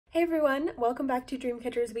Hey everyone, welcome back to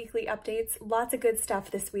DreamCatchers weekly updates. Lots of good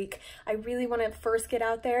stuff this week. I really want to first get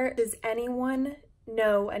out there. Does anyone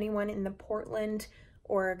know anyone in the Portland,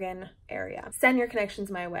 Oregon area? Send your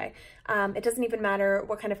connections my way. It doesn't even matter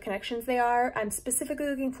what kind of connections they are. I'm specifically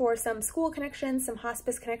looking for some school connections, some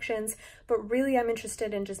hospice connections, but really I'm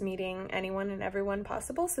interested in just meeting anyone and everyone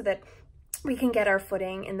possible so that we can get our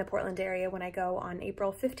footing in the Portland area when I go on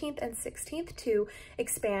April 15th and 16th to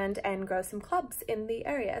expand and grow some clubs in the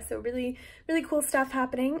area. So really cool stuff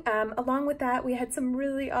happening. Along with that, we had some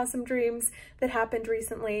really awesome dreams that happened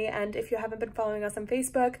recently. And if you haven't been following us on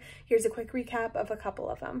Facebook, here's a quick recap of a couple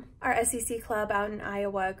of them. Our SEC club out in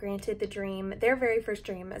Iowa granted the dream, their very first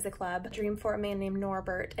dream as a club, a dream for a man named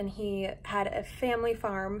Norbert. And he had a family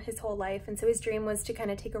farm his whole life. And so his dream was to kind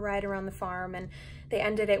of take a ride around the farm, and they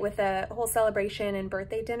ended it with a whole celebration and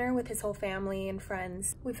birthday dinner with his whole family and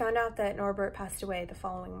friends. We found out that Norbert passed away the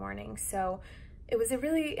following morning, so it was a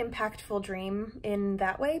really impactful dream in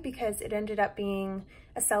that way because it ended up being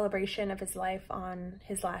a celebration of his life on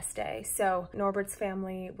his last day. So Norbert's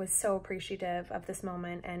family was so appreciative of this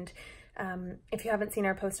moment, and if you haven't seen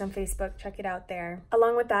our post on Facebook, check it out there.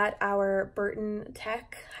 Along with that, our Burton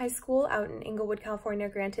Tech High School out in Inglewood, California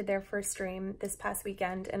granted their first dream this past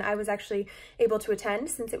weekend, and I was actually able to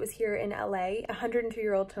attend since it was here in LA.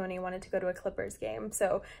 102-year-old Tony wanted to go to a Clippers game,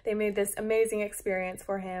 so they made this amazing experience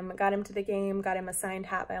for him, got him to the game, got him a signed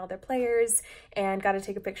hat by all their players, and got to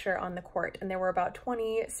take a picture on the court. And there were about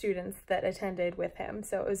 20 students that attended with him,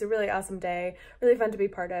 so it was a really awesome day, really fun to be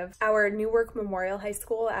part of. Our Newark Memorial High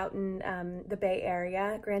School out in the Bay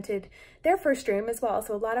Area granted their first dream as well.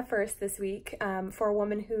 So a lot of firsts this week for a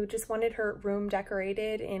woman who just wanted her room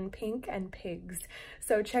decorated in pink and pigs.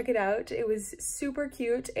 So check it out. It was super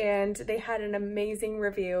cute, and they had an amazing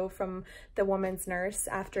review from the woman's nurse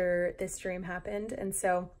after this dream happened. And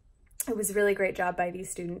so it was a really great job by these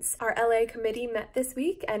students. Our LA committee met this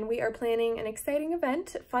week, and we are planning an exciting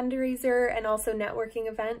event, fundraiser, and also networking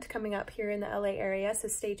event coming up here in the LA area, so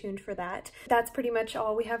stay tuned for that. That's pretty much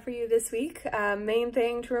all we have for you this week. Main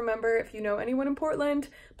thing to remember, if you know anyone in Portland,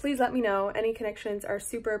 please let me know. Any connections are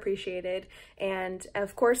super appreciated. And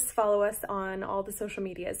of course, follow us on all the social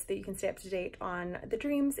medias so that you can stay up to date on the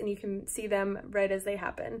dreams and you can see them right as they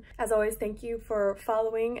happen. As always, thank you for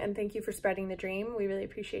following and thank you for spreading the dream. We really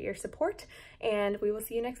appreciate your support, and we will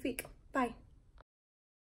see you next week. Bye.